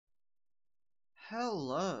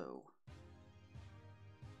Hello.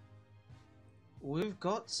 We've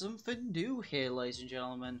got something new here, ladies and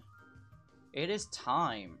gentlemen. It is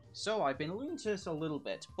time. So, I've been alluding to this a little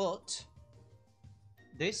bit, but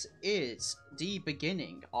this is the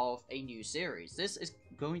beginning of a new series. This is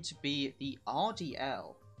going to be the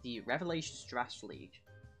RDL, the Revelations Draft League.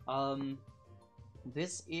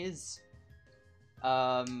 This is,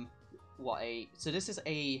 this is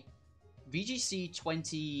a VGC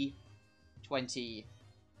 2020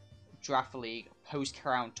 Draft League post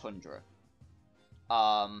Crown Tundra.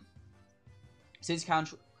 Since Crown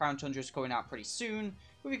Tundra is going out pretty soon,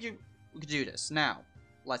 we could do this. Now,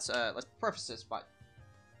 let's preface this by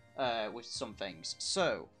with some things.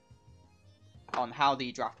 So, on how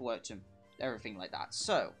the draft worked and everything like that.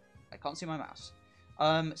 So, I can't see my mouse.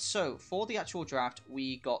 So for the actual draft,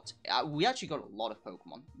 we actually got a lot of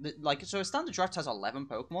Pokemon. So a standard draft has 11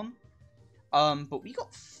 Pokemon, but we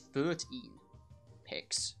got 13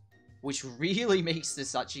 picks, which really makes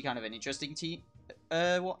this actually kind of an interesting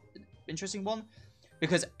interesting one,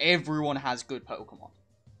 because everyone has good Pokemon.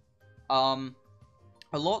 A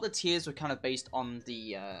lot of the tiers were kind of based on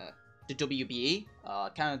the WBE,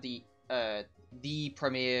 kind of the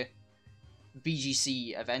premier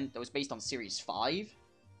VGC event that was based on Series 5.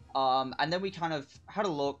 And then we kind of had a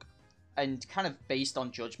look and kind of based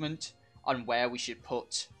on judgment on where we should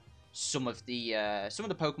put some of the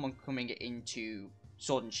Pokemon coming into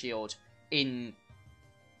Sword and Shield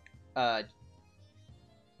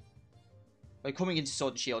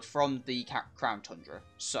from the Crown Tundra.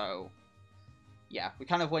 So yeah, we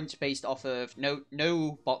kind of went based off of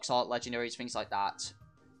no box art legendaries, things like that.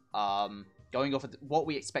 Going off of what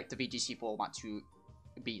we expect the VGC format to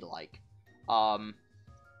be like.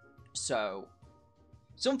 So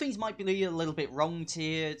some things might be a little bit wrong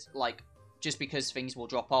tiered, like just because things will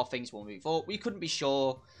drop off, things will move up. We couldn't be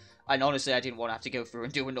sure, and honestly, I didn't want to have to go through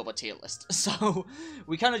and do another tier list. So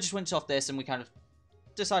we kind of just went off this, and we kind of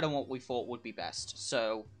decided on what we thought would be best.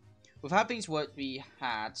 So with how things worked, we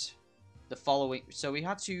had the following. So we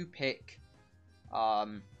had to pick So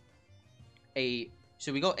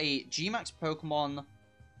we got a G-Max Pokemon,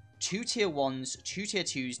 2 Tier 1s, 2 Tier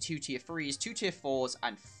 2s, 2 Tier 3s, 2 Tier 4s,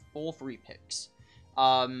 and 4 free picks.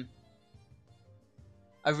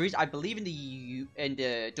 I believe in the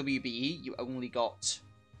WBE, you only got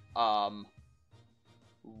 1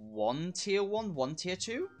 Tier 1, 1 Tier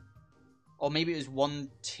 2? Or maybe it was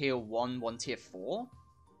 1 Tier 1, 1 Tier 4?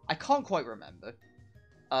 I can't quite remember.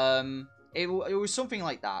 It was something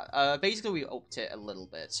like that. Basically, we upped it a little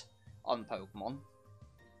bit on Pokemon.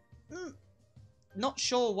 Not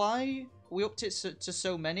sure why we upped it to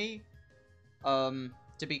so many. To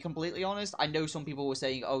be completely honest, I know some people were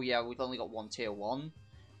saying, oh yeah, we've only got 1 Tier 1.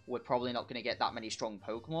 We're probably not going to get that many strong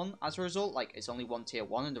Pokemon as a result. Like, it's only 1 Tier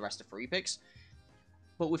 1 and the rest are free picks.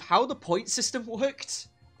 But with how the point system worked,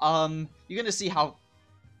 you're going to see how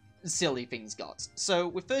silly things got. So,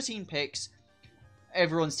 with 13 picks,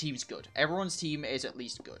 everyone's team's good. Everyone's team is at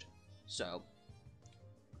least good. So,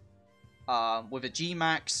 with a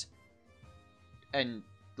G-Max, and,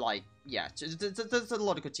 like, yeah, there's a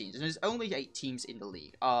lot of good teams. And there's only 8 teams in the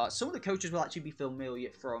league. Some of the coaches will actually be familiar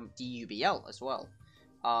from the UBL as well.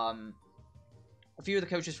 A few of the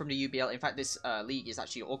coaches from the UBL, in fact, this league is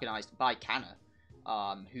actually organized by Canna,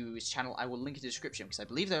 whose channel I will link in the description, because I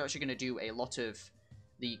believe they're actually going to do a lot of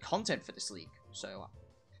the content for this league. So,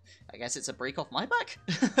 I guess it's a break off my back.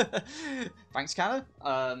 Thanks, Canna.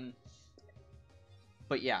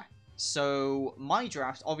 But yeah. So, my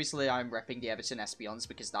draft, obviously I'm repping the Everton Espeons,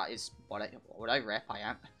 because that is what I rep.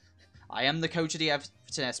 I am the coach of the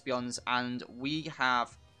Everton Espeons, and we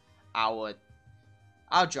have our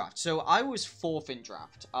draft. So, I was 4th in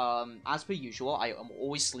draft. As per usual, I am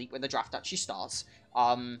always sleep when the draft actually starts.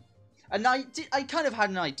 And I kind of had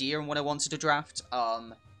an idea on what I wanted to draft.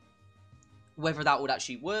 Whether that would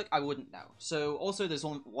actually work, I wouldn't know. So, also, there's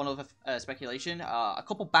one other speculation. A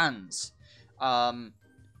couple bans.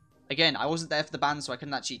 Again, I wasn't there for the band, so I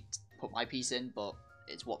couldn't actually put my piece in, but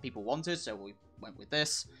it's what people wanted, so we went with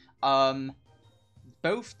this. Both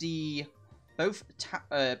of the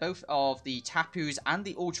Tapus and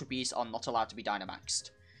the Ultra Beasts are not allowed to be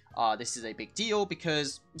Dynamaxed. This is a big deal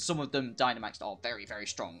because some of them Dynamaxed are very, very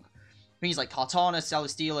strong. Things like Kartana,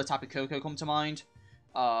 Celesteela, Tapu Koko come to mind.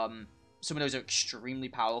 Some of those are extremely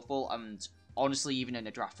powerful, and honestly, even in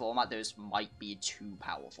a draft format, those might be too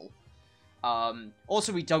powerful.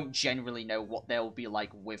 Also, we don't generally know what they'll be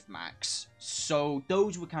like with Max, so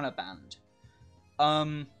those were kind of banned.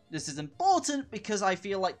 This is important because I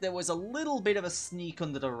feel like there was a little bit of a sneak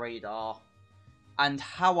under the radar, and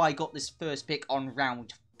how I got this first pick on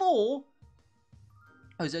round 4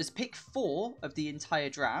 as pick 4 of the entire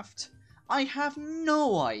draft. I have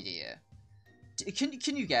no idea.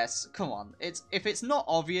 Can you guess? Come on. If it's not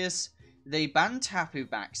obvious, they banned Tapu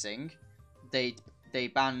maxing. They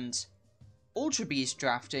banned Ultra Beast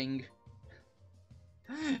drafting.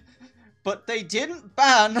 But they didn't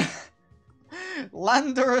ban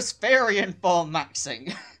Landorus Variant for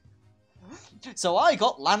maxing. So I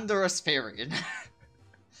got Landorus Variant.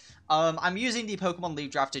 I'm using the Pokemon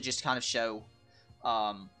League draft to just kind of show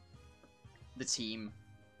the team.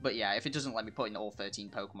 But yeah, if it doesn't let me put in all 13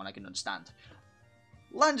 Pokemon, I can understand.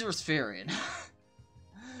 Landorus Variant.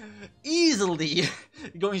 Easily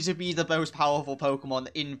going to be the most powerful Pokemon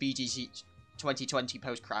in VGC 2020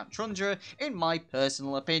 post Crown Tundra, in my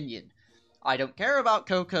personal opinion. I don't care about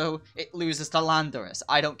Coco, it loses to Landorus.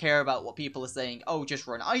 I don't care about what people are saying, oh, just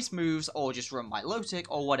run ice moves, or just run Milotic,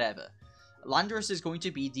 or whatever. Landorus is going to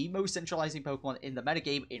be the most centralizing Pokemon in the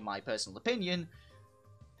metagame, in my personal opinion,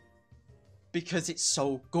 because it's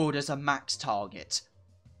so good as a max target.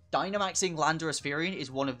 Dynamaxing Landorus Variant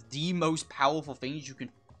is one of the most powerful things you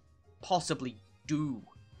can possibly do.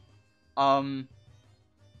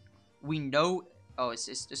 We know... Oh,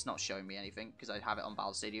 it's not showing me anything, because I have it on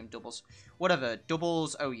Battle Stadium. Doubles. Whatever.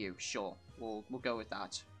 Doubles OU. Sure. We'll go with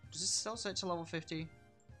that. Does it still set to level 50?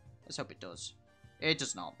 Let's hope it does. It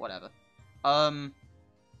does not. Whatever.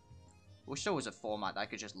 Wish there was a format that I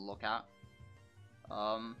could just look at.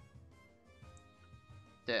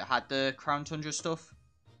 That had the Crown Tundra stuff.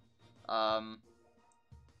 But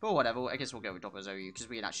whatever. I guess we'll go with Doubles OU, because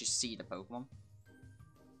we can actually see the Pokemon.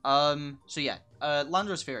 So yeah.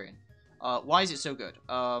 Landorus Variant. Why is it so good?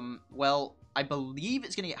 Well, I believe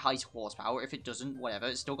it's going to get high horsepower. If it doesn't, whatever.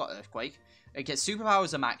 It's still got Earthquake. It gets Superpower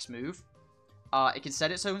as a max move. It can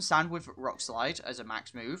set its own stand with Rock Slide as a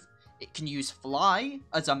max move. It can use Fly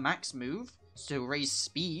as a max move to raise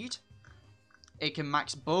speed. It can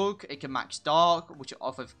max Bug. It can max Dark, which are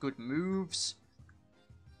off of good moves.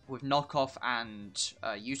 With Knockoff and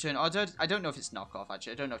U-Turn. I don't know if it's Knockoff,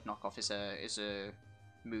 actually. I don't know if Knockoff is a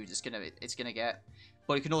move it's gonna get.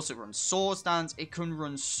 But it can also run Sword Stance. It can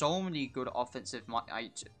run so many good offensive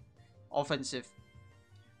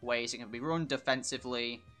ways. It can be run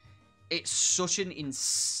defensively. It's such an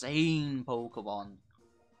insane Pokemon.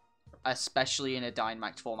 Especially in a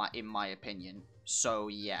Dynamax format, in my opinion. So,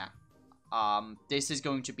 yeah. This is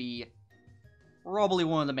going to be probably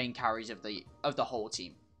one of the main carries of the whole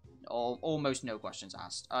team. Almost no questions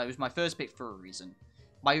asked. It was my first pick for a reason.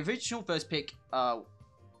 My original first pick,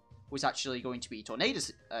 was actually going to be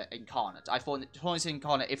Tornadus Incarnate. I thought Tornadus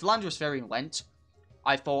Incarnate, if Landorus Variant went,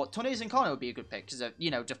 I thought Tornadus Incarnate would be a good pick, because, you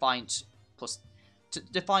know, Defiant plus...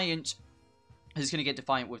 Defiant is going to get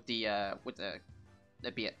Defiant with the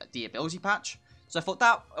ability patch. So I thought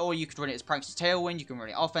that, or you could run it as Prankster's Tailwind, you can run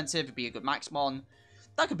it offensive, it'd be a good Maxmon.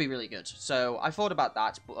 That could be really good. So I thought about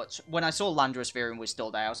that, but when I saw Landorus Variant was still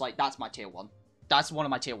there, I was like, that's my tier 1. That's one of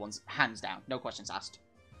my tier 1s, hands down, no questions asked.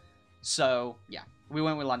 So, yeah, we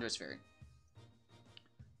went with Landorus Variant.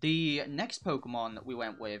 The next Pokemon that we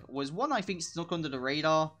went with was one I think snuck under the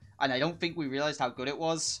radar, and I don't think we realized how good it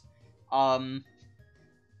was. And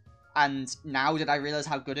now that I realize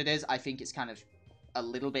how good it is, I think it's kind of a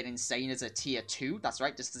little bit insane as a tier 2. That's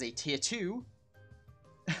right, this is a tier 2.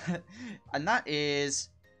 And that is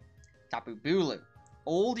Tapu Bulu.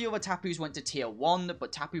 All the other Tapus went to tier 1,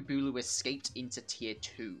 but Tapu Bulu escaped into tier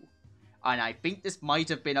 2. And I think this might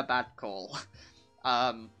have been a bad call.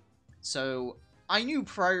 So I knew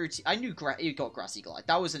it got Grassy Glide.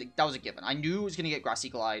 That was a given. I knew it was going to get Grassy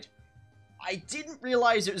Glide. I didn't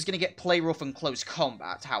realize it was going to get Play Rough and Close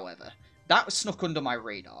Combat, however. That was snuck under my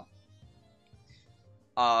radar.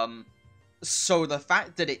 So the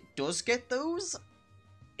fact that it does get those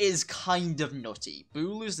is kind of nutty.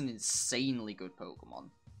 Bulu's an insanely good Pokemon.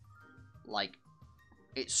 Like,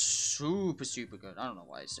 it's super, super good. I don't know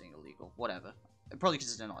why it's saying illegal. Whatever. Probably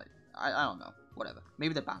because it's not. I don't know. Whatever.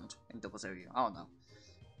 Maybe they're banned in Double Zero. I don't know.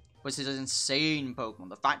 But it's an insane Pokemon.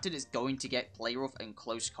 The fact that it's going to get Play Rough and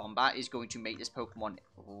Close Combat is going to make this Pokemon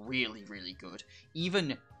really, really good.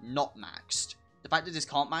 Even not maxed. The fact that this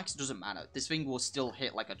can't max doesn't matter. This thing will still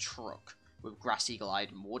hit like a truck with Grassy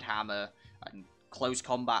Glide and Wood Hammer and Close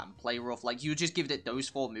Combat and Play Rough. Like, you just give it those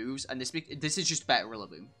 4 moves, and this is just better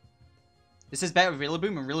Rillaboom. This is better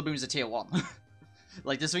Rillaboom, and Rillaboom's a tier 1.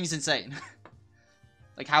 Like, this thing's insane.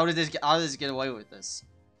 Like, how did this get away with this?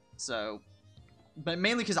 So, but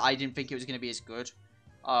mainly because I didn't think it was going to be as good.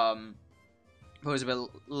 It was a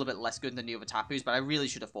little bit less good than the other Tapus, but I really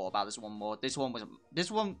should have thought about this one more. This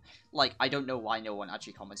one, like, I don't know why no one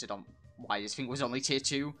actually commented on why this thing was only tier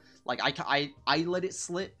 2. Like, I let it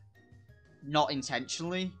slip, not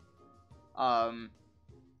intentionally.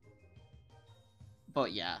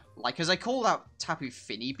 But yeah, like, because I called out Tapu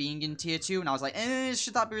Fini being in tier 2, and I was like,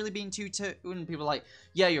 should that really be in tier 2? And people were like,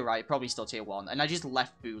 yeah, you're right, probably still tier 1. And I just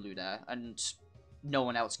left Bulu there, and no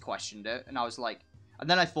one else questioned it. And I was like, and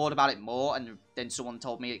then I thought about it more, and then someone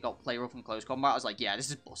told me it got playable from close combat. I was like, yeah, this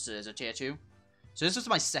is busted as a tier 2. So this was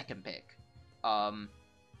my second pick. I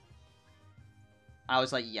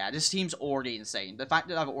was like, yeah, this team's already insane. The fact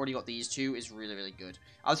that I've already got these two is really, really good.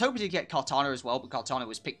 I was hoping to get Kartana as well, but Kartana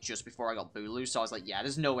was picked just before I got Bulu, so I was like, yeah,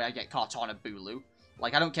 there's no way I get Kartana Bulu.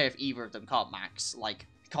 Like, I don't care if either of them can't max. Like,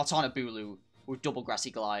 Kartana Bulu with double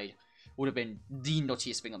Grassy Glide would have been the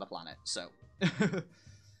nuttiest thing on the planet, so.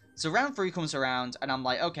 So round 3 comes around, and I'm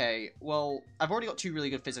like, okay, well, I've already got 2 really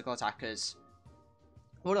good physical attackers.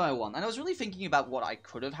 What do I want? And I was really thinking about what I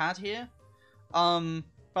could have had here.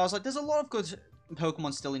 But I was like, there's a lot of good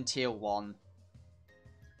Pokemon still in tier 1.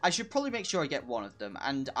 I should probably make sure I get one of them,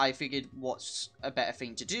 and I figured what's a better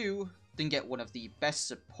thing to do than get one of the best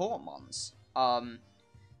support mons. And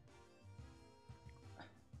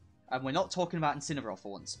we're not talking about Incineroar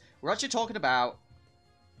for once. We're actually talking about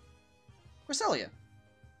Cresselia.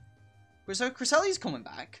 So Cresselia's coming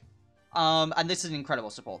back. And this is an incredible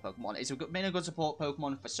support Pokemon. It's been a good support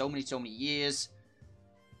Pokemon for so many years.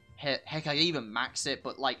 Heck, I even max it,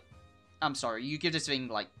 but like, I'm sorry, you give this thing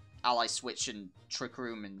like Ally Switch and Trick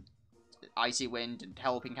Room and Icy Wind and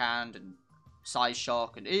Helping Hand and Size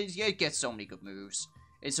Shock, and it gets so many good moves.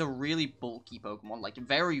 It's a really bulky Pokemon. Like,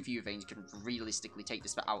 very few things can realistically take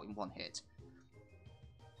this out in one hit.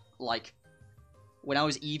 Like, when I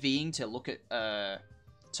was EVing to look at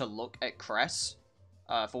Cress,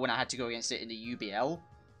 for when I had to go against it in the UBL,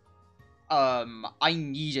 I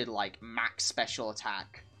needed like max special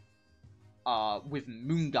attack, with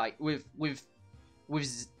Moonguide, with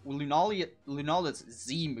Lunala's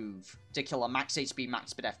Z move to kill a max HP,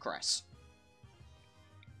 max F Cress.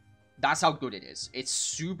 That's how good it is. It's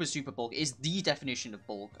super bulk. It's the definition of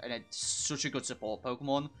bulk, and it's such a good support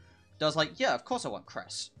Pokemon. That I was like, yeah, of course I want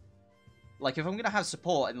Cress. Like, if I'm gonna have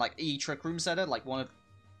support and like Trick Room Setter, like one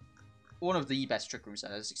of the best Trick Room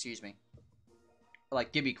Setters, excuse me.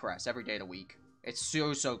 Like, give me Cress every day of the week. It's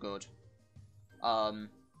so good.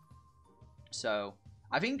 So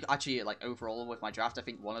I think actually, like, overall with my draft, I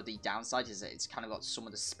think one of the downsides is that it's kind of got some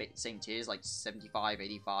of the same tiers, like 75,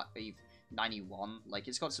 85, 91. Like,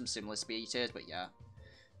 it's got some similar speed tiers, but yeah.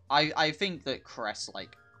 I think that Cress,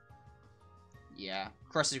 like, yeah,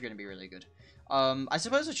 Cress is going to be really good. I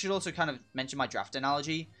suppose I should also kind of mention my draft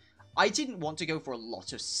analogy. I didn't want to go for a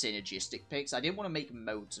lot of synergistic picks. I didn't want to make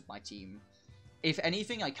modes of my team. If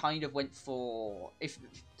anything, I kind of went for, if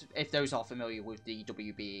those are familiar with the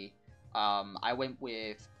WB, I went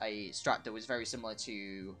with a strat that was very similar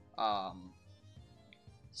to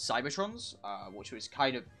Cybertron's, which was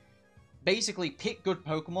kind of basically pick good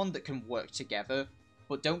Pokemon that can work together,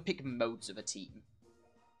 but don't pick modes of a team.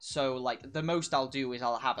 So, like, the most I'll do is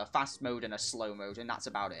I'll have a fast mode and a slow mode, and that's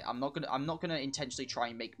about it. I'm not gonna intentionally try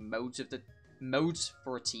and make modes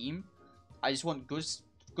for a team. I just want good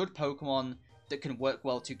Pokemon that can work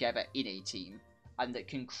well together in a team, and that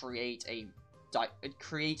can create a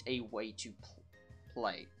way to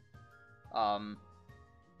play.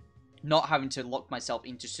 Not having to lock myself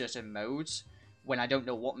into certain modes when I don't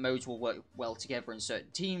know what modes will work well together in certain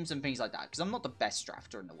teams and things like that, because I'm not the best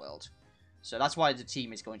drafter in the world. So that's why the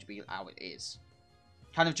team is going to be how it is.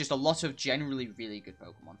 Kind of just a lot of generally really good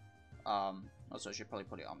Pokemon. Also, I should probably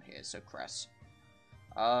put it on here, so Cress.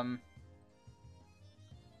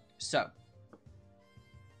 So,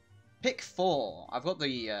 pick 4. I've got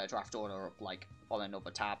the draft order up, like, on another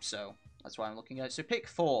tab, so that's why I'm looking at it. So, pick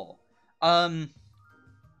 4.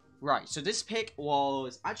 Right, so this pick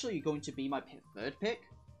was actually going to be my 3rd pick,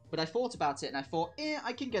 but I thought about it, and I thought,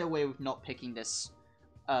 I can get away with not picking this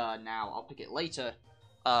now. I'll pick it later,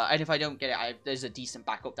 and if I don't get it, there's a decent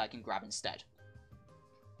backup that I can grab instead.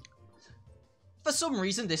 For some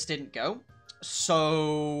reason, this didn't go,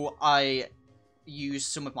 so I used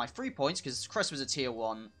some of my free points, because Cress was a tier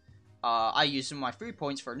 1. I used some of my free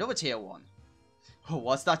points for another tier 1.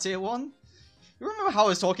 What's that tier 1? You remember how I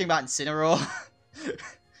was talking about Incineroar?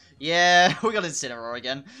 Yeah, we got Incineroar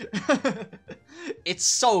again. It's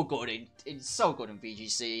so good in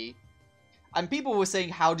VGC. And people were saying,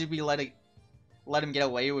 how did we let him get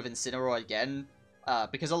away with Incineroar again?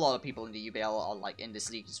 Because a lot of people in the UBL are, like, in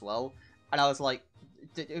this league as well. And I was like,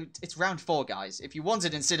 it's round 4, guys. If you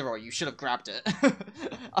wanted Incineroar, you should have grabbed it.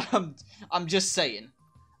 I'm just saying.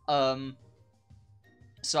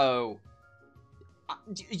 So,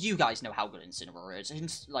 you guys know how good Incineroar is.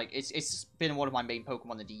 It's been one of my main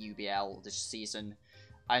Pokemon in the UBL this season.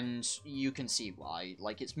 And you can see why.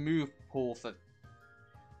 Like, its move pool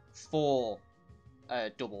for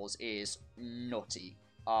doubles is nutty.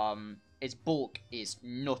 Its bulk is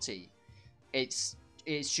nutty. It's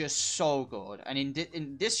just so good. And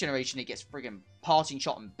in this generation, it gets friggin' parting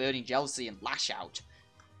shot and burning jealousy and lash out.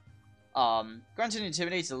 Granted,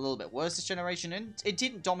 Intimidate is a little bit worse this generation, and it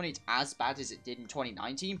didn't dominate as bad as it did in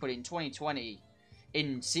 2019, but in 2020,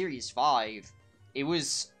 in Series 5, it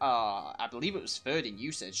was, I believe it was third in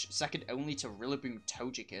usage, second only to Rillaboom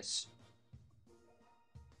Togekiss.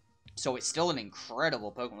 So it's still an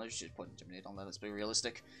incredible Pokemon. Let's just put Intimidate on there, let's be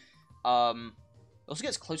realistic. It also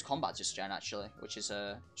gets close combat this gen, actually, which is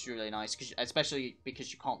really nice, especially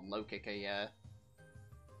because you can't low kick a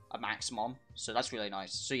Maximum, so that's really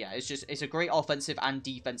nice. So yeah, it's a great offensive and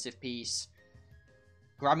defensive piece.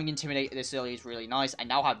 Grabbing Intimidate this early is really nice. I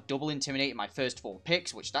now have double Intimidate in my first 4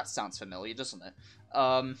 picks, which that sounds familiar, doesn't it?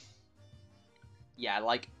 Yeah,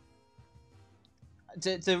 like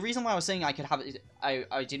the reason why I was saying I could have it,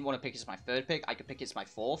 I didn't want to pick it as my 3rd pick, I could pick it as my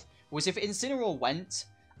 4th, was if Incineroar went,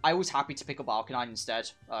 I was happy to pick up Arcanine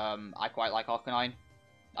instead. I quite like Arcanine.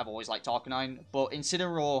 I've always liked Arcanine, but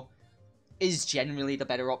Incineroar is generally the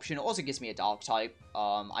better option. It also gives me a Dark type.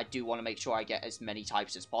 I do want to make sure I get as many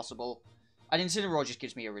types as possible. And Incineroar just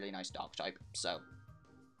gives me a really nice Dark type, so.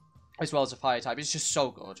 As well as a Fire type. It's just so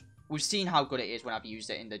good. We've seen how good it is when I've used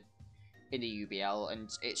it in the UBL, and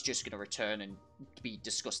it's just going to return and be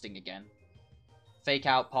disgusting again. Fake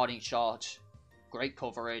Out, Parting Shot, great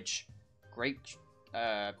coverage, great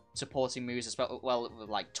supporting moves as well,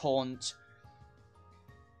 like Taunt.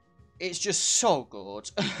 It's just so good.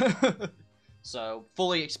 So,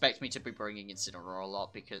 fully expect me to be bringing Incineroar a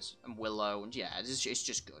lot, because, and Willow, and yeah, it's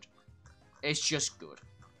just good. It's just good.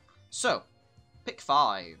 So, pick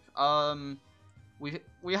 5. We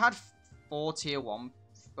had 3 tier 1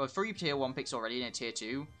 picks already in a tier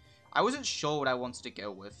 2. I wasn't sure what I wanted to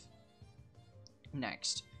go with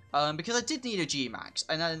next. Because I did need a G-Max,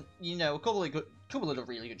 and then, you know, a couple of the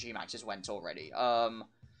really good G-Maxes went already.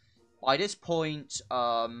 By this point,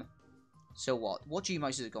 so what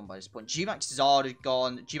G-Max has gone by this point? G-Max Zard had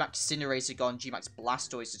gone, G-Max Cinderace had gone, G-Max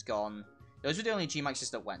Blastoise had gone. Those were the only G-Maxes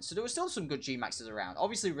that went. So there were still some good G-Maxes around.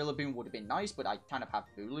 Obviously, Rillaboom would have been nice, but I kind of have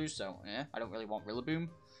Bulu, so yeah, I don't really want Rillaboom.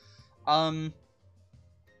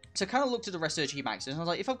 So I kind of looked at the rest of the G-Maxes, and I was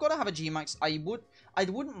like, if I've got to have a G-Max, I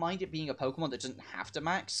wouldn't mind it being a Pokemon that doesn't have to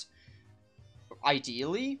max,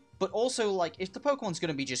 ideally. But also, like, if the Pokemon's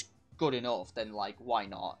going to be just good enough, then, like, why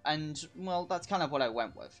not? And, well, that's kind of what I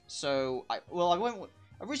went with. So,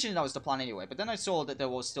 originally that was the plan anyway, but then I saw that there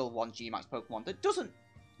was still one G-Max Pokemon that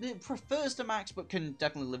it prefers to max, but can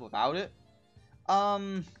definitely live without it.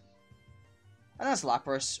 And that's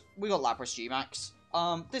Lapras. We got Lapras G-Max.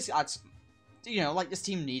 This adds, you know, like, this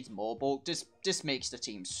team needs more bulk. This makes the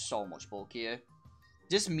team so much bulkier.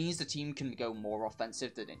 This means the team can go more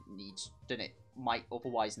offensive than it might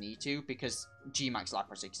otherwise need to, because G-Max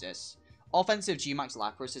Lapras exists. Offensive G-Max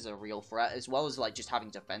Lapras is a real threat, as well as, like, just having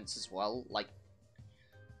defense as well. Like,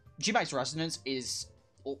 G-Max Resonance is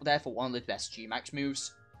up there for one of the best G-Max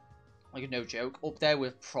moves. Like, no joke. Up there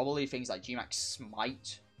with probably things like G-Max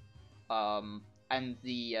Smite, and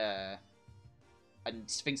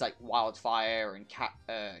things like Wildfire and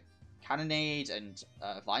Cannonade and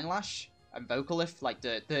Vine Lash and Vocalift, like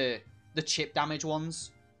the chip damage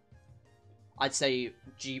ones. I'd say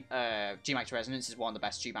G-Max Resonance is one of the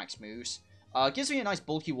best G-Max moves. Gives me a nice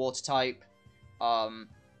bulky water type.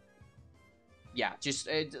 Yeah, just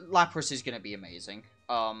Lapras is going to be amazing.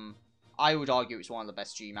 I would argue it's one of the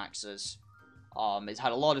best G-Maxes. It's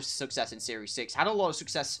had a lot of success in Series 6. Had a lot of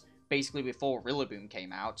success basically before Rillaboom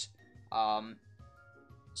came out.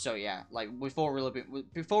 So yeah, like before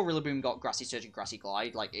Rillaboom got Grassy Surge and Grassy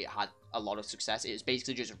Glide, like it had a lot of success. It was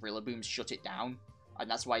basically just Rillaboom shut it down, and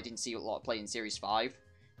that's why I didn't see a lot of play in Series 5.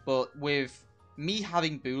 But with me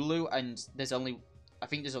having Bulu, and I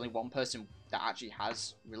think there's only one person that actually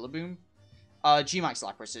has Rillaboom, G-Max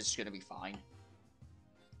Lapras is going to be fine.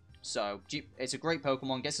 So, it's a great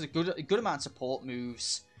Pokemon, gets a good amount of support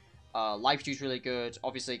moves. Life Steal's really good.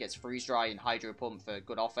 Obviously, it gets Freeze Dry and Hydro Pump for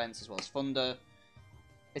good offense, as well as Thunder.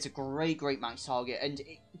 It's a great max target, and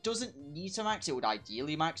it doesn't need to max. It would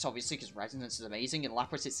ideally max, obviously, because Resonance is amazing, and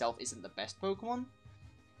Lapras itself isn't the best Pokemon.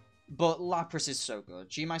 But Lapras is so good.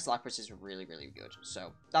 G-Max Lapras is really, really good.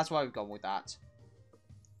 So, that's why we've gone with that.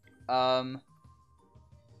 And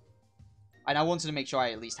I wanted to make sure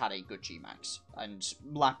I at least had a good G-Max. And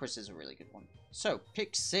Lapras is a really good one. So,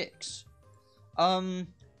 pick 6. I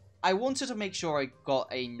wanted to make sure I got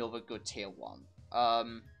another good tier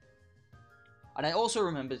 1. And I also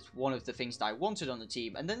remembered one of the things that I wanted on the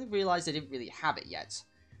team, and then realized I didn't really have it yet.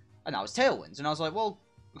 And that was Tailwind. And I was like, well,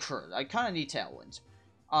 I kind of need Tailwind.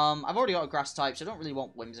 I've already got a grass type, so I don't really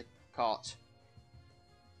want Whimsicott.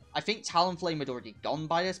 I think Talonflame had already gone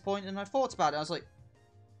by this point, and I thought about it, I was like,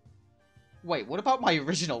 wait, what about my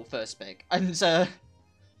original first pick? And,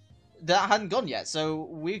 that hadn't gone yet, so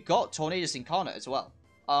we've got Tornadus Incarnate as well.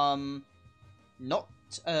 Not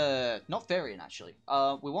Fairy, actually.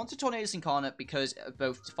 We wanted Tornadus Incarnate because of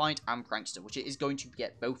both Defiant and Prankster, which it is going to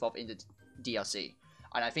get both of in the DLC.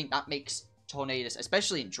 And I think that makes Tornadus,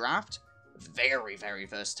 especially in Draft, very, very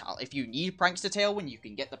versatile. If you need Prankster Tailwind, you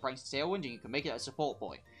can get the Prankster Tailwind and you can make it a support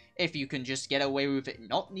boy. If you can just get away with it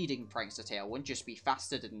not needing Prankster Tailwind, just be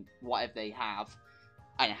faster than whatever they have,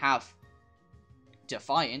 and have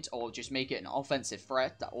Defiant, or just make it an offensive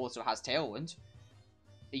threat that also has Tailwind,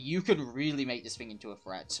 you can really make this thing into a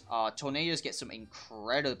threat. Tornadus gets some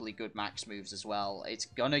incredibly good max moves as well. It's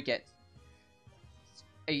gonna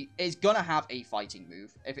have a fighting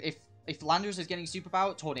move. If Landorus is getting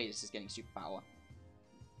superpower, Tornadus is getting superpower.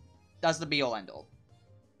 That's the be-all end-all.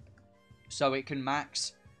 So it can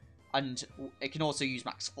max, and it can also use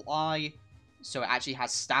max fly, so it actually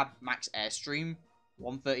has stab, max airstream,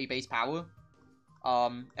 130 base power.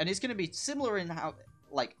 And it's going to be similar in how,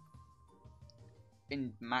 like,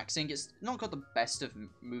 in maxing, it's not got the best of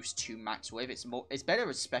moves to max with. It's better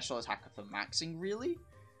as special attacker for maxing, really.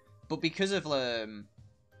 But because of,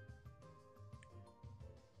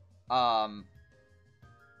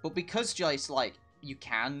 but because just, like, you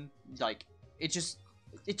can, like, it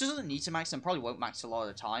doesn't need to max and probably won't max a lot of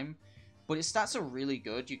the time. But its stats are really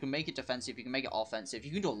good. You can make it defensive, you can make it offensive,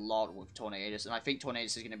 you can do a lot with Tornadus, and I think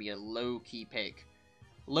Tornadus is going to be a low-key pick.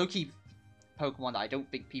 Low-key Pokemon that I don't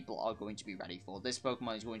think people are going to be ready for. This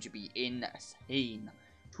Pokemon is going to be insane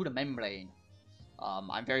to the membrane.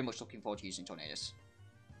 I'm very much looking forward to using Tornadus.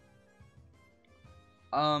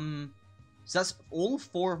 So that's all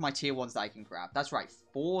 4 of my tier 1s that I can grab. That's right,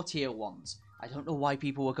 4 tier 1s. I don't know why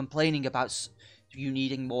people were complaining about you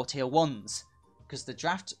needing more tier 1s. Because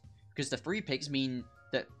the free picks mean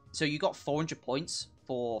that, so you got 400 points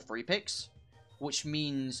for free picks, which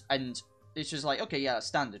means, and it's just like, okay, yeah,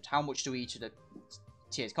 standard. How much do each of the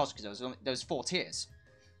tiers cost? Because there was 4 tiers.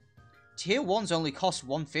 Tier 1s only cost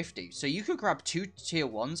 150, so you could grab 2 tier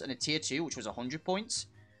 1s and a tier 2, which was 100 points,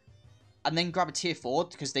 and then grab a tier 4,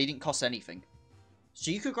 because they didn't cost anything.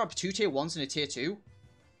 So you could grab 2 tier 1s and a tier 2,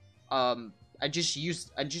 and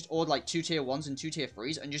just order like 2 tier 1s and 2 tier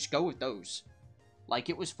 3s, and just go with those. Like,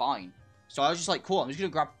 it was fine. So I was just like, cool, I'm just gonna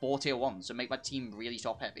grab 4 tier 1s and make my team really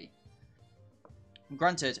top heavy.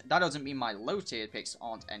 Granted, that doesn't mean my low tier picks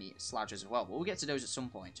aren't any slouches as well, but we'll get to those at some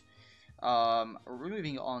point. We're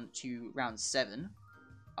moving on to round 7.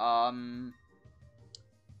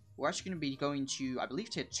 We're actually going to be going to, I believe,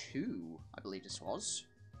 tier 2, I believe this was.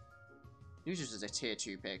 This was a tier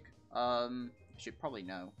 2 pick. I should probably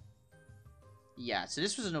know. Yeah, so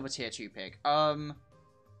this was another tier 2 pick.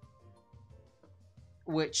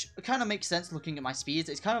 Which kind of makes sense looking at my speeds.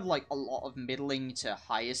 It's kind of like a lot of middling to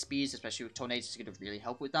higher speeds, especially with Tornadus is going to really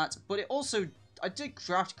help with that. But it also, I did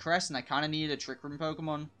draft Crest and I kind of needed a Trick Room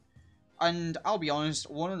Pokemon. And I'll be honest,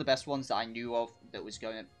 one of the best ones that I knew of that was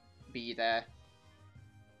going to be there,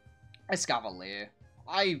 Escavalier.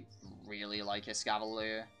 I really like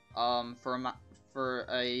Escavalier. For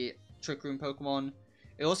a Trick Room Pokemon.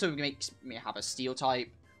 It also makes me have a Steel type,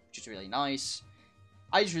 which is really nice.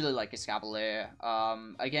 I just really like Escavalier.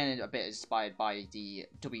 Again, a bit inspired by the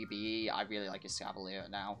WBE. I really like Escavalier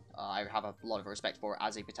now. I have a lot of respect for it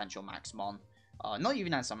as a potential Maximon. Not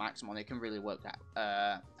even as a Maximon, it can really work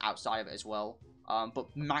outside of it as well.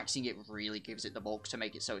 But maxing it really gives it the bulk to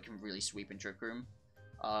make it so it can really sweep in Trick Room.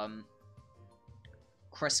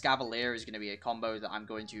 Crescavalier is going to be a combo that I'm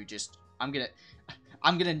going to just... I'm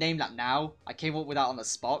gonna name that now. I came up with that on the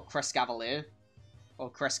spot. Crescavalier.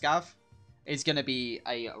 Or Crescav. It's gonna be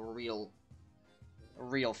a real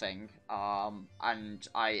thing. And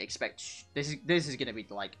I expect... This is gonna be,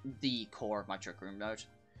 like, the core of my Trick Room mode.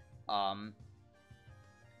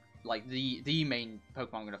 Like, the main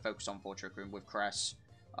Pokemon I'm gonna focus on for Trick Room with Cress.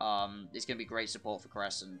 It's gonna be great support for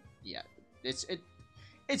Cress, and yeah. It's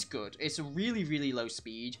good. It's a really, really low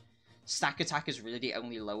speed. Stack Attack is really the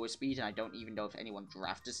only lower speed, and I don't even know if anyone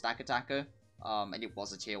drafted Stack Attacker. And it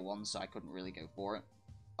was a tier 1, so I couldn't really go for it.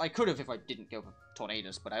 I could have if I didn't go for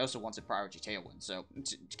Tornadus, but I also wanted Priority Tailwind, so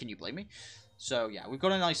can you blame me? So yeah, we've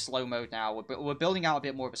got a nice slow mode now. We're building out a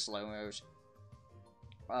bit more of a slow mode.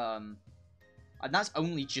 And that's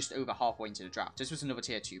only just over halfway into the draft. This was another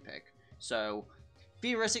tier 2 pick. So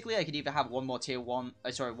theoretically, I could either have one more tier 1,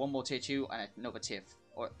 one more tier 2, and another tier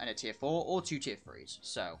and a tier 4, or 2 tier 3s.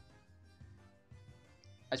 So,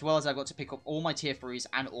 as well as I've got to pick up all my tier 3s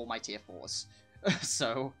and all my tier 4s.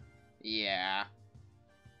 So, yeah.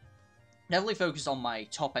 definitely focused on my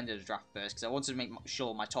top end of the draft first, because I wanted to make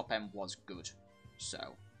sure my top end was good.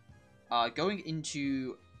 So, going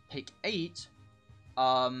into pick 8,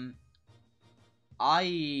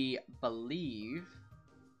 I believe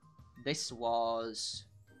this was...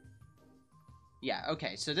 Yeah,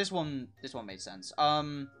 okay, so this one made sense.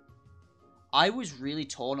 I was really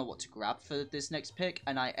torn on what to grab for this next pick,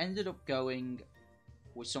 and I ended up going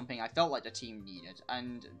with something I felt like the team needed,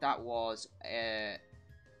 and that was,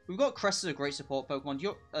 we've got Crest as a great support Pokemon,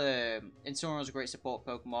 Incineroar is a great support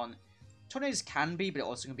Pokemon, Tornadus can be, but it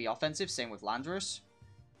also can be offensive, same with Landorus,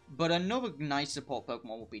 but another nice support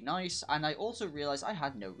Pokemon would be nice, and I also realized I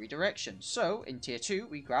had no redirection, so in Tier 2,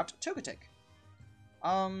 we grabbed Togetic.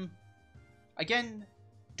 Again,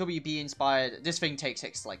 WB inspired, this thing takes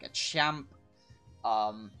hits like a champ,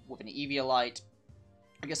 with an Eviolite.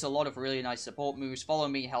 I guess a lot of really nice support moves. Follow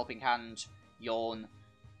Me, Helping Hand, Yawn.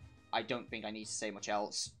 I don't think I need to say much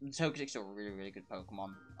else. Togetic's a really, really good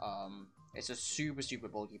Pokemon. It's a super, super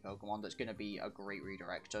bulky Pokemon that's going to be a great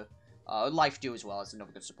redirector. Life Dew as well is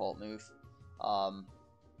another good support move.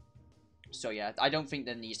 So yeah, I don't think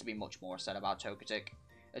there needs to be much more said about Togetic.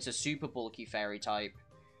 It's a super bulky fairy type.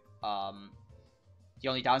 The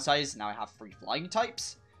only downside is now I have 3 flying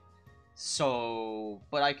types. So,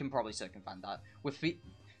 but I can probably circumvent that. With the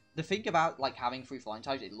thing about, like, having 3 flying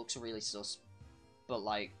types, it looks really sus. But,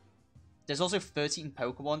 like, there's also 13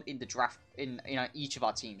 Pokemon in the draft, in each of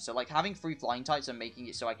our teams. So, like, having 3 flying types and making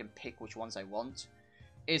it so I can pick which ones I want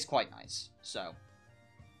is quite nice. So,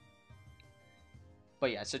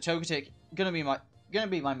 but yeah, so Togetic, gonna be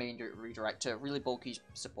my main redirector, really bulky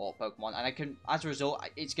support Pokemon, and I can, as a result,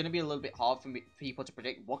 it's gonna be a little bit hard for people to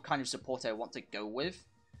predict what kind of support I want to go with,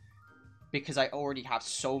 because I already have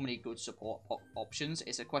so many good support options.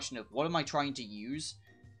 It's a question of what am I trying to use,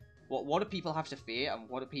 what do people have to fear, and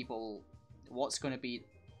what's going to be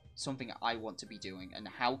something I want to be doing, and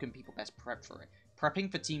how can people best prep for it. Prepping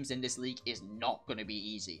for teams in this league is not going to be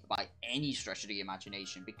easy by any stretch of the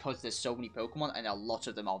imagination, because there's so many Pokemon, and a lot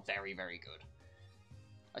of them are very, very good.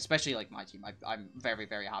 Especially like my team. I'm very,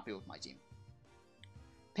 very happy with my team.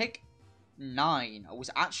 Pick 9 was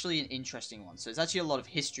actually an interesting one, so there's actually a lot of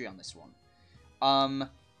history on this one.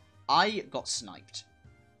 I got sniped.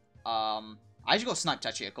 I actually got sniped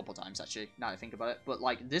actually a couple times, actually, now that I think about it. But,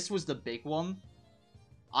 like, this was the big one.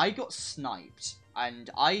 I got sniped, and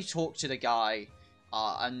I talked to the guy,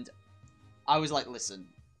 and I was like, listen,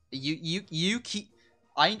 you keep...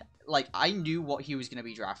 I knew what he was going to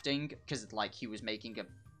be drafting, because, like, he was making a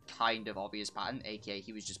kind of obvious pattern, aka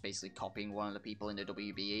he was just basically copying one of the people in the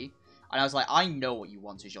WBE. And I was like, I know what you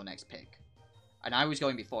want as your next pick. And I was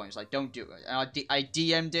going before him. He was like, don't do it. And I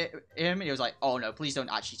DM'd him, and he was like, oh no, please don't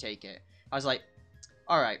actually take it. I was like,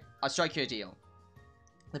 alright, I'll strike you a deal.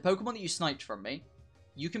 The Pokemon that you sniped from me,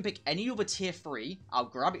 you can pick any other tier 3, I'll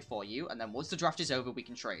grab it for you, and then once the draft is over, we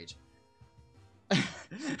can trade.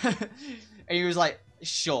 And he was like,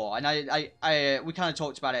 sure. And we kind of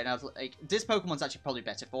talked about it, and I was like, this Pokemon's actually probably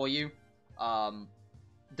better for you,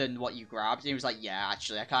 than what you grabbed. And he was like, yeah,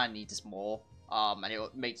 actually, I kind of need this more. And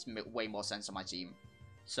it makes way more sense on my team.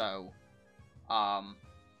 So, the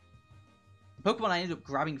Pokemon I ended up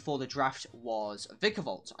grabbing for the draft was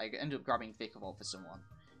Vikavolt. I ended up grabbing Vikavolt for someone.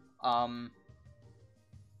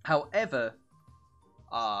 However,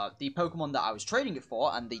 the Pokemon that I was trading it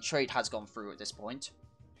for, and the trade has gone through at this point,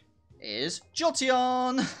 is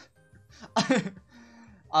Jolteon!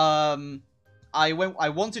 I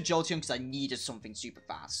wanted Jolteon because I needed something super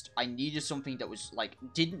fast. I needed something that was, like,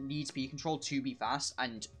 didn't need speed control to be fast,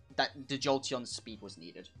 and that the Jolteon's speed was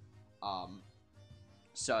needed.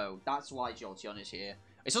 So, that's why Jolteon is here.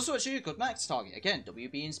 It's also actually a good max target. Again,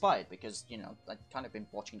 WB inspired, because, you know, I've kind of been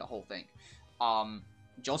watching the whole thing.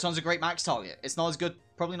 Jolteon's a great max target. It's not as good,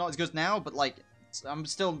 probably not as good now, but, like, I'm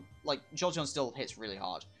still, like, Jolteon still hits really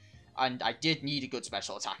hard. And I did need a good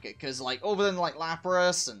special attacker, because, like, other than, like,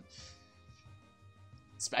 Lapras and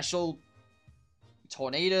special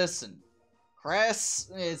Tornadus and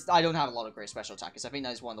Cress, I don't have a lot of great special attackers. I think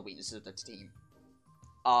that is one of the weaknesses of the team.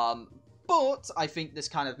 But I think this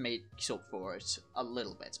kind of makes up for it a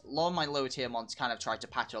little bit. A lot of my lower tier mons kind of tried to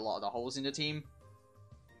patch a lot of the holes in the team.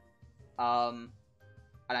 And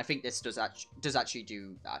I think this does actually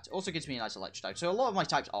do that. Also gives me a nice electric type. So a lot of my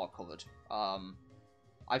types are covered.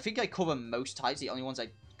 I think I cover most types. The only ones I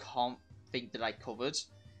can't think that I covered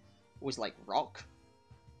was, like, Rock.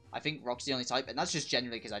 I think Rock's the only type, and that's just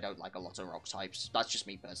genuinely because I don't like a lot of Rock types. That's just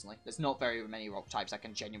me personally. There's not very many Rock types I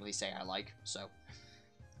can genuinely say I like, so.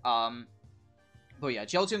 But yeah,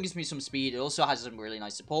 Jolteon gives me some speed. It also has some really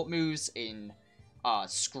nice support moves in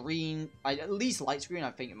Screen. At least Light Screen,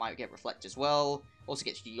 I think it might get Reflect as well. Also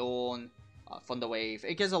gets Yawn. Thunder Wave.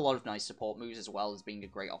 It gives a lot of nice support moves as well as being a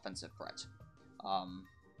great offensive threat.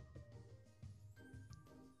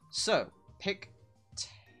 So, pick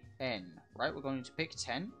 10, right? We're going to pick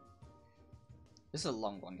 10. This is a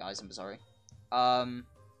long one, guys. I'm sorry.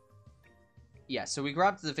 Yeah, so we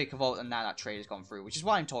grabbed the Vikavolt, and now that trade has gone through, which is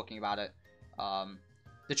why I'm talking about it.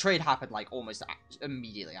 The trade happened, like, almost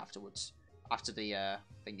immediately afterwards. After the,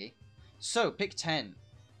 thingy. So, pick 10.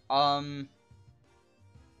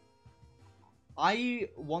 I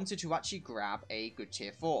wanted to actually grab a good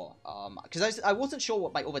tier 4, because I wasn't sure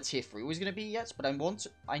what my other tier 3 was going to be yet, but I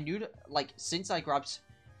knew that, like, since I grabbed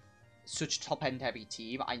such top-end heavy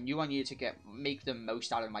team, I knew I needed to make the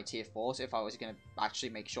most out of my tier 4s if I was going to actually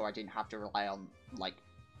make sure I didn't have to rely on, like,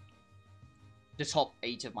 the top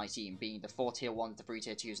 8 of my team, being the 4 tier 1s, the 3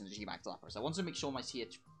 tier 2s, and the G-Max Lappers. I wanted to make sure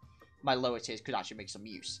my lower tiers could actually make some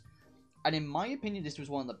use. And in my opinion, this was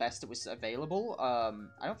one of the best that was available.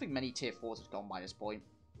 I don't think many tier 4s had gone by this point.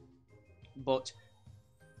 But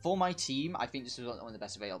for my team, I think this was one of the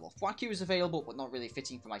best available. Thwackey was available, but not really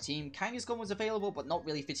fitting for my team. Kangaskhan was available, but not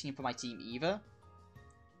really fitting for my team either.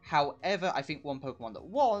 However, I think one Pokemon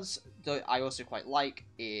that I also quite like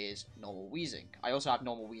is Normal Weezing. I also have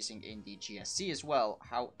Normal Weezing in the GSC as well.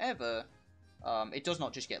 However, it does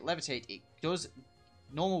not just get Levitate.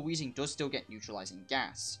 Normal Weezing does still get Neutralizing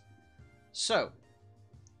Gas. So,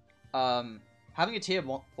 having a tier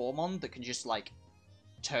 4 mon that can just, like,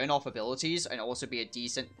 turn off abilities and also be a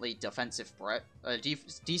decently defensive threat, a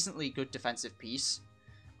decently good defensive piece,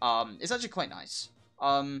 is actually quite nice.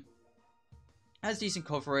 Has decent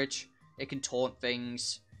coverage, it can taunt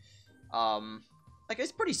things, like,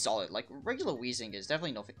 it's pretty solid. Like, regular Weezing is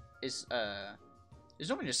definitely nothing, there's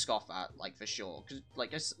nothing to scoff at, like, for sure,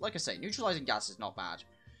 because, like I say, Neutralizing Gas is not bad.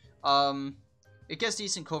 It gets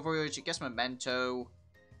decent coverage, it gets Memento,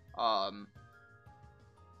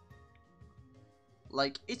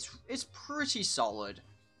 like, it's pretty solid.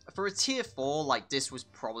 For a tier 4, like, this was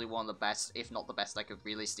probably one of the best, if not the best, I could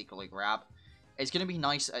realistically grab. It's gonna be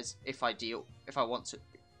nice as if I want to,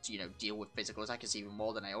 you know, deal with physical attackers even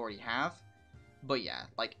more than I already have. But yeah,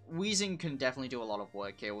 like, Weezing can definitely do a lot of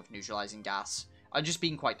work here with Neutralizing Gas, and just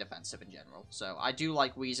being quite defensive in general. So, I do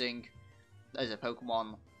like Weezing as a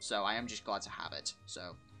Pokemon, so I am just glad to have it.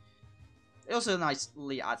 So, it also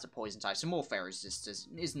nicely adds a poison type, so more fairy resistance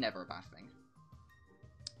is never a bad thing.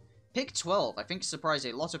 Pick 12, I think surprised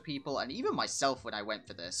a lot of people, and even myself when I went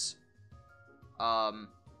for this. Oh,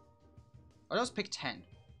 that was pick 10.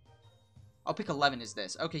 Oh, pick 11 is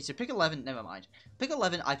this. Okay, so pick 11, never mind. Pick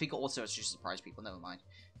 11, I think also has just surprised people, never mind.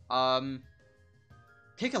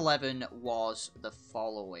 Pick 11 was the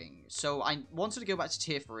following. So I wanted to go back to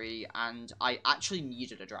tier 3, and I actually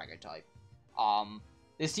needed a dragon type.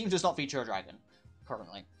 This team does not feature a dragon,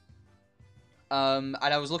 currently. And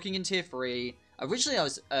I was looking in tier 3. Originally, I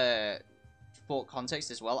was, for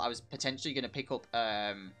context as well, I was potentially going to pick up,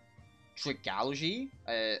 Dragalge,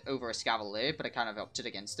 over a Scavalier, but I kind of opted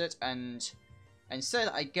against it, and instead,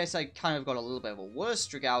 I guess I kind of got a little bit of a worse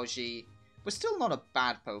Dragalge, but still not a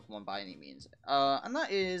bad Pokemon by any means, and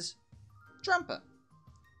that is Drampa.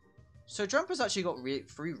 So Drampa's actually got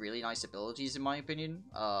 3 really nice abilities, in my opinion.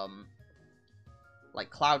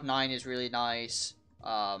 Like, Cloud9 is really nice,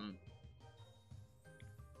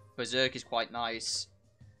 Berserk is quite nice,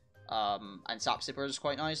 and Sapsipper is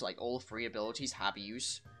quite nice. Like, all 3 abilities have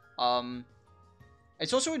use.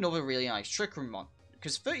 It's also another really nice Trick Room mod,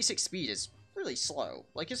 because 36 speed is really slow.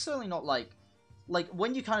 Like, it's certainly not like,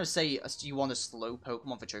 when you kind of say you want a slow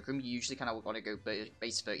Pokemon for Trick Room, you usually kind of want to go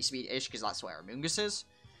base 30 speed-ish, because that's where Amoonguss is.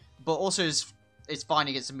 But also, it's fine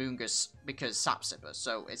against Amoonguss because Sapsipper,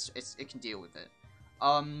 so it can deal with it.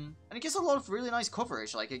 And it gets a lot of really nice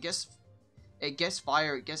coverage. Like, it gets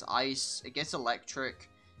fire, it gets ice, it gets electric,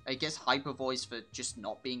 it gets Hyper Voice for just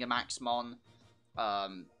not being a Maxmon.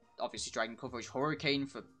 Obviously Dragon coverage, Hurricane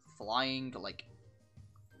for flying. Like,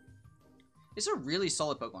 it's a really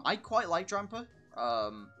solid Pokemon. I quite like Drampa,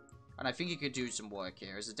 and I think it could do some work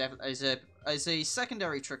here as a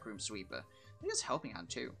secondary Trick Room sweeper. I think it's Helping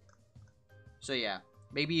Hand too. So yeah,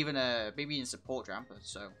 maybe even support Drampa.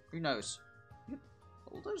 So who knows?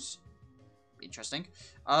 Boulders, interesting.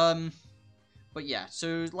 But yeah,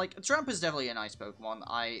 so like Drampa's definitely a nice Pokemon.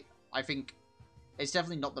 I think it's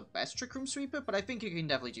definitely not the best Trick Room sweeper, but I think it can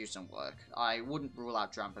definitely do some work. I wouldn't rule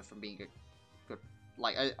out Drampa from being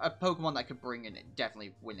a Pokemon that could bring in and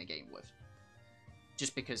definitely win a game with.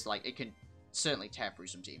 Just because, like, it can certainly tear through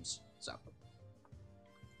some teams. So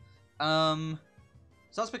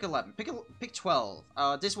that's pick 11. Pick 12.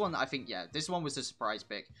 This one, I think, yeah, this one was a surprise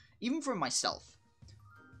pick, even from myself.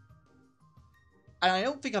 And I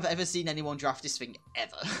don't think I've ever seen anyone draft this thing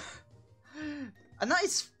ever. And that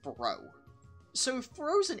is Fro. So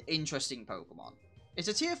Fro's an interesting Pokemon. It's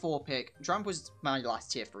a tier 4 pick. Dramp was my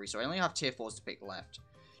last tier 3, so I only have tier 4s to pick left.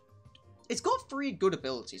 It's got 3 good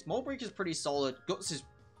abilities. Mold Breaker is pretty solid. Guts is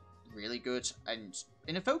really good. And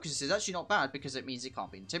Inner Focus is actually not bad because it means it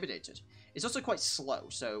can't be intimidated. It's also quite slow,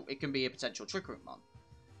 so it can be a potential Trick Room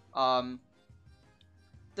mon.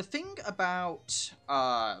 The thing about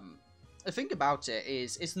it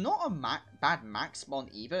is it's not a bad max mon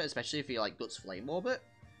either, especially if you like Guts Flame Orbit.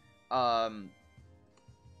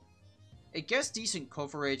 It gets decent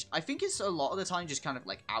coverage. I think it's a lot of the time just kind of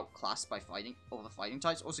like outclassed by other fighting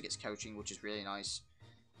types. Also gets coaching, which is really nice.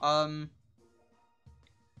 I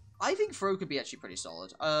think Fro could be actually pretty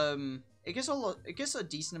solid. It gets a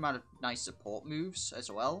decent amount of nice support moves as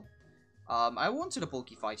well. I wanted a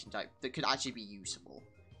bulky fighting type that could actually be usable.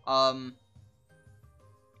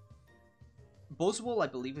 Buzzwole, I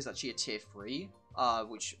believe, is actually a tier 3,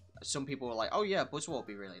 which some people were like, oh yeah, Buzzwole would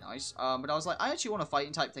be really nice. But I was like, I actually want a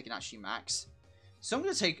fighting type that can actually max. So I'm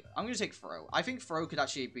gonna take Fro. I think Fro could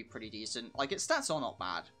actually be pretty decent. Like, its stats are not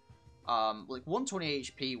bad. Like 120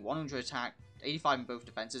 HP, 100 attack, 85 in both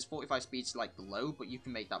defenses, 45 speed's like low, but you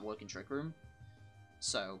can make that work in Trick Room.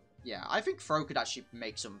 So yeah, I think Fro could actually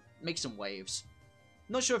make some waves.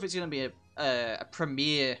 Not sure if it's gonna be a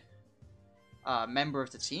premier member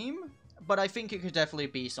of the team, but I think it could definitely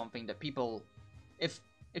be something that people, if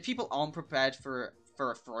people aren't prepared for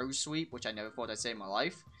a Fro sweep, which I never thought I'd say in my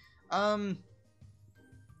life,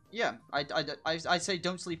 yeah, I'd say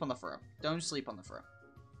don't sleep on the Fro. Don't sleep on the Fro.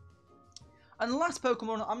 And the last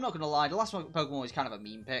Pokemon, I'm not gonna lie, the last Pokemon was kind of a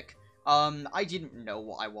meme pick. I didn't know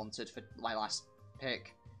what I wanted for my last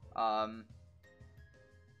pick.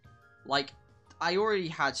 Like, I already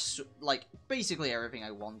had, like, basically everything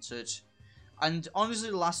I wanted. And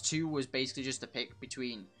honestly, the last 2 was basically just a pick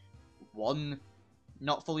between one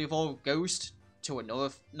not fully evolved Ghost to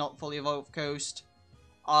another not fully evolved Ghost.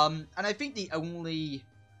 And I think the only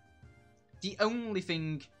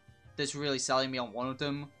thing that's really selling me on one of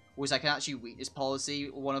them was I can actually weakness policy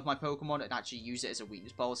one of my Pokemon and actually use it as a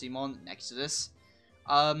weakness policy mon next to this.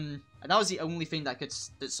 And that was the only thing that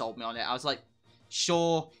sold me on it. I was like,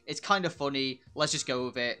 sure, it's kind of funny, let's just go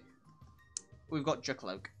with it. We've got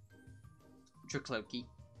Dracloak. Dracloaky.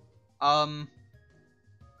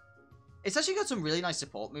 It's actually got some really nice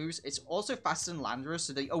support moves. It's also faster than Landorus,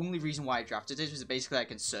 so the only reason why I drafted it was basically I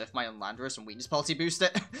can surf my own Landorus and weakness policy boost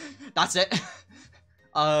it. That's it.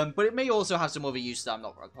 But it may also have some other use that I'm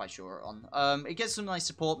not quite sure on. It gets some nice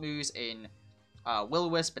support moves in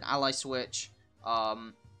Will-O-Wisp and Ally Switch.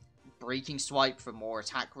 Breaking Swipe for more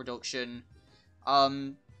attack reduction.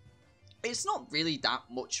 It's not really that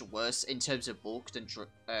much worse in terms of bulk than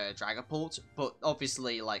Dragapult, but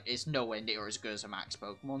obviously, like, it's nowhere near as good as a max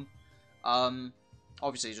Pokemon.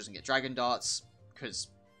 Obviously it doesn't get Dragon Darts, because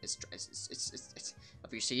it's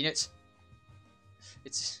have you seen it?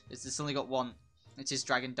 It's only got one. It is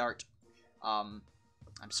Dragon Dart. I'm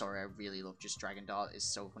sorry, I really love just Dragon Dart. It's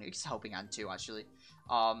so funny. It's helping hand too, actually.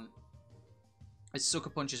 It's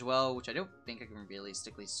Sucker Punch as well, which I don't think I can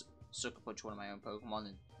realistically Sucker Punch one of my own Pokemon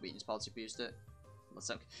and weakness policy boost it. Let's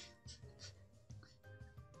look.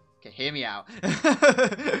 Okay, hear me out.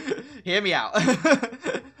 Hear me out.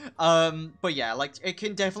 But yeah, like, it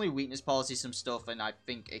can definitely weakness policy some stuff, and I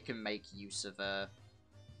think it can make use of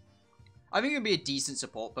I think it'd be a decent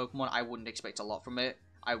support Pokemon. I wouldn't expect a lot from it.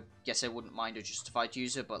 I guess I wouldn't mind a justified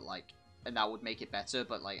user, but like, and that would make it better,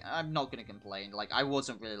 but like, I'm not gonna complain. Like, I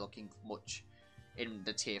wasn't really looking much in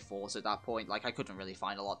the tier 4s at that point. Like, I couldn't really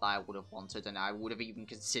find a lot that I would have wanted, and I would have even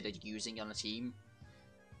considered using on a team.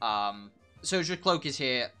 So Dracloak is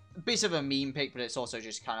here. A bit of a meme pick, but it's also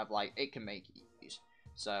just kind of like, it can make use.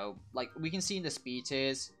 So, like, we can see in the speed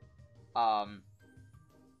tiers,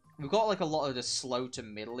 we've got, like, a lot of the slow to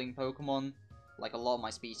middling Pokemon. Like, a lot of my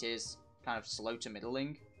speed tiers kind of slow to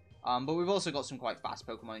middling. But we've also got some quite fast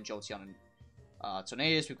Pokemon in Jolteon and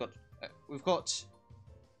Tornadus. We've got,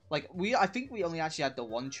 like, I think we only actually had the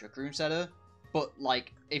one Trick Room setter. But,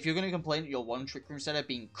 like, if you're going to complain that your one Trick Room setter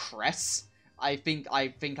being Cress, I think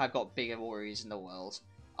I've got bigger worries in the world.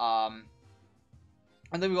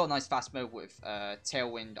 And then we've got a nice fast move with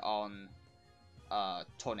Tailwind on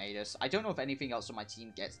Tornadus. I don't know if anything else on my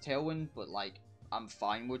team gets Tailwind, but, like, I'm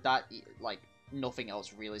fine with that. Like, nothing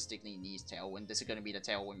else realistically needs Tailwind. This is going to be the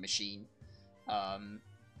Tailwind machine.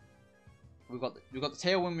 We've got the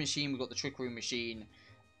Tailwind machine, we've got the Trick Room machine,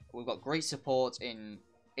 we've got great support in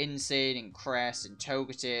Incid, in Cress, in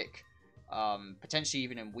Togetic, potentially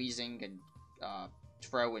even in Weezing and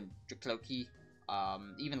Throw and Dracloaky.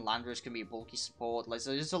 Even Landorus can be a bulky support. Like,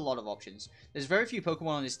 so there's a lot of options. There's very few Pokemon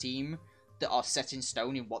on this team that are set in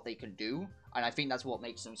stone in what they can do, and I think that's what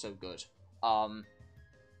makes them so good.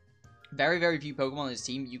 Very, very few Pokemon on this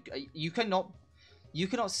team. You cannot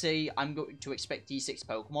say I'm going to expect D6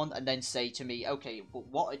 Pokemon and then say to me, okay, but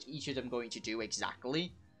what are each of them going to do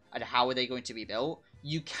exactly, and how are they going to be built?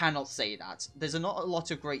 You cannot say that. There's not a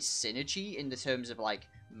lot of great synergy in the terms of like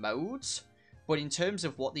modes, but in terms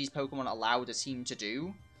of what these Pokemon allow the team to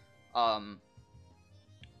do,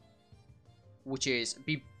 which is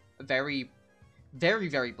be very, very,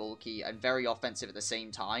 very bulky and very offensive at the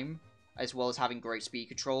same time, as well as having great speed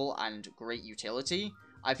control and great utility.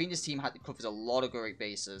 I think this team covers a lot of great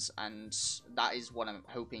bases, and that is what I'm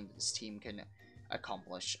hoping that this team can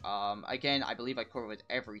accomplish. Again, I believe I covered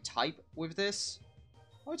every type with this.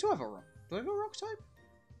 Oh, do I have a rock? Do I have a rock type?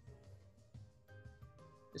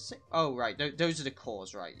 Oh, right. Those are the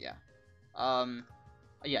cores, right? Yeah.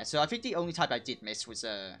 Yeah. So I think the only type I did miss was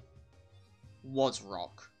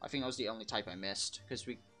rock. I think that was the only type I missed because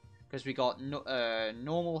we got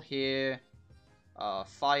normal here,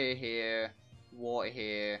 fire here, water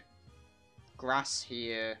here, grass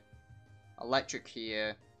here, electric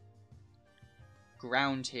here,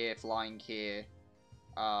 ground here, flying here,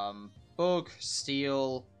 bug,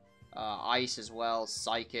 steel, ice as well,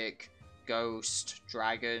 psychic, ghost,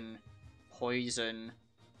 dragon, poison,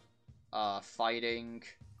 fighting,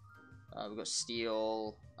 we've got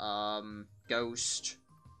steel, ghost.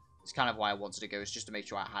 It's kind of why I wanted a ghost, just to make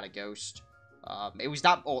sure I had a ghost. It was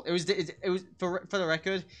for the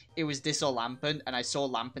record, it was this or Lampent, and I saw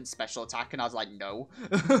Lampent's special attack, and I was like, no.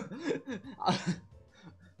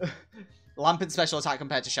 Lampent's special attack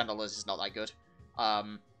compared to Chandeler's is not that good.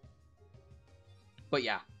 But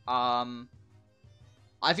yeah,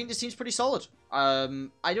 I think this team's pretty solid. I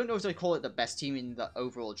don't know if I'd call it the best team in the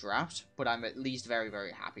overall draft, but I'm at least very,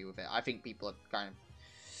 very happy with it. I think people are kind of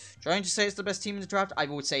trying to say it's the best team in the draft. I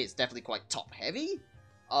would say it's definitely quite top-heavy.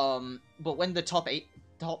 But when the top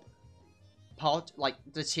part, like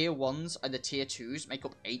the tier 1s and the tier 2s make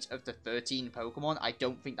up 8 of the 13 Pokemon, I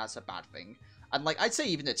don't think that's a bad thing. And like, I'd say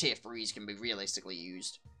even the tier 3s can be realistically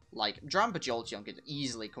used. Like, Drampa Jolteon could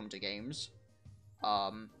easily come to games.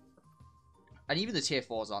 And even the tier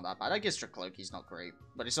 4s aren't that bad. I guess Dracloaky's not great,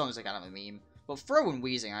 but it's honestly kind of a meme. But Throw and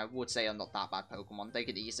Weezing, I would say, are not that bad Pokemon. They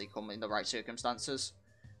could easily come in the right circumstances.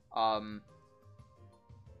 But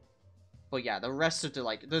yeah, the rest of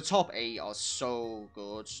the top 8 are so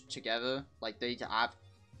good together. Like, they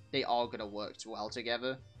are gonna work well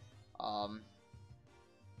together.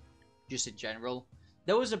 Just in general.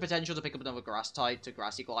 There was a potential to pick up another grass type to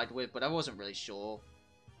Grassy Glide with, but I wasn't really sure.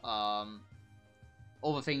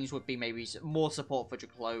 Other things would be maybe more support for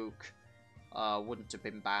Dracloak. Wouldn't have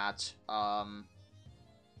been bad.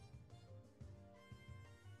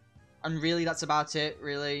 And really, that's about it,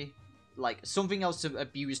 really. Like, something else to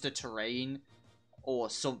abuse the terrain, or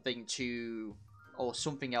something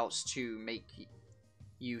else to make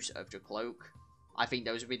use of Dracloak. I think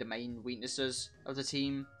those would be the main weaknesses of the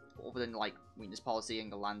team, other than, like, weakness policy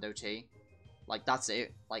and Galando T. Like, that's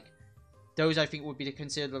it. Like, those I think would be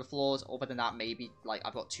considered the flaws. Other than that, maybe, like,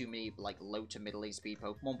 I've got too many, like, low to middling speed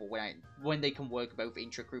Pokemon, but when they can work both in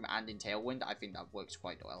Trick Room and in Tailwind, I think that works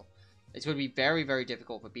quite well. It's going to be very, very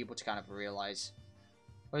difficult for people to kind of realize,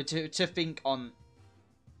 or to think on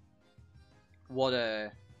what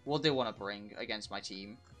they want to bring against my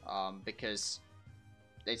team, because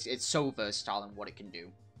it's so versatile in what it can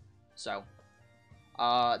do. So,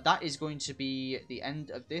 that is going to be the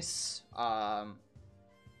end of this.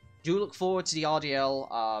 Do look forward to the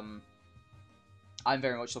RDL. I'm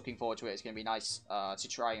very much looking forward to it. It's going to be nice to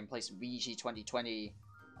try and play some VGC 2020.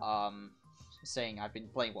 Saying I've been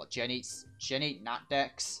playing, what, Gen 8 Nat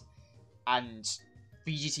decks and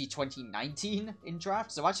VGC 2019 in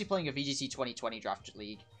draft. So actually playing a VGC 2020 draft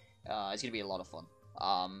league is going to be a lot of fun.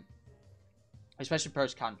 Especially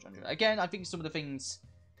post Crown Tundra. Again, I think some of the things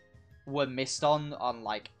were missed on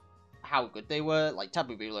like how good they were. Like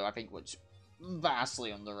Tapu Bulu, I think, was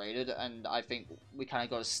vastly underrated, and I think we kind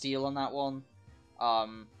of got a steal on that one.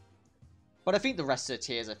 But I think the rest of the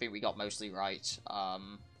tiers, I think we got mostly right.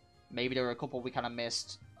 Maybe there were a couple we kind of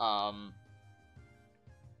missed.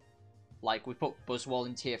 Like, we put Buzzwole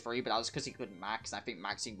in tier 3, but that was because he couldn't max, and I think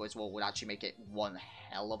maxing Buzzwole would actually make it one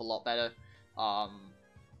hell of a lot better.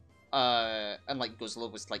 And like,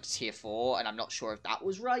 Guzzlord was like tier 4, and I'm not sure if that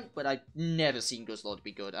was right, but I've never seen Guzzlord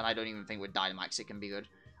be good, and I don't even think with Dynamax it can be good.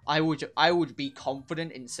 I would be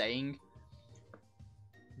confident in saying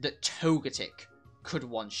that Togetic could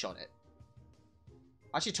one-shot it.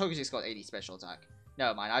 Actually, Togetic's got 80 special attack.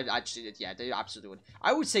 No, man, yeah, they absolutely would.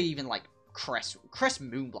 I would say even, like, Crest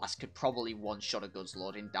Moonblast could probably one-shot a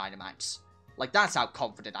Guzzlord in Dynamax. Like, that's how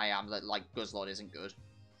confident I am that, like, Guzzlord isn't good.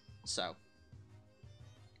 So,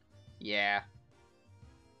 yeah.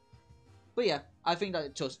 But yeah, I think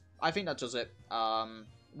that does it.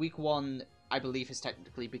 Week 1, I believe, has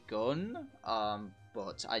technically begun.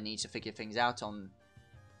 But I need to figure things out on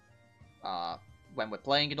when we're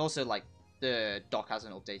playing, and also, like, the doc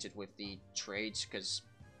hasn't updated with the trades because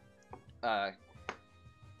Can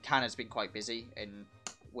has been quite busy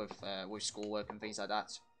with schoolwork and things like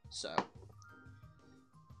that. So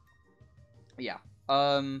yeah.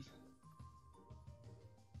 But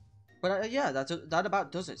yeah, that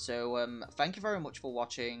about does it. So thank you very much for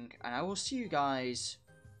watching, and I will see you guys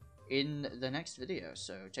in the next video.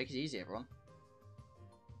 So take it easy, everyone.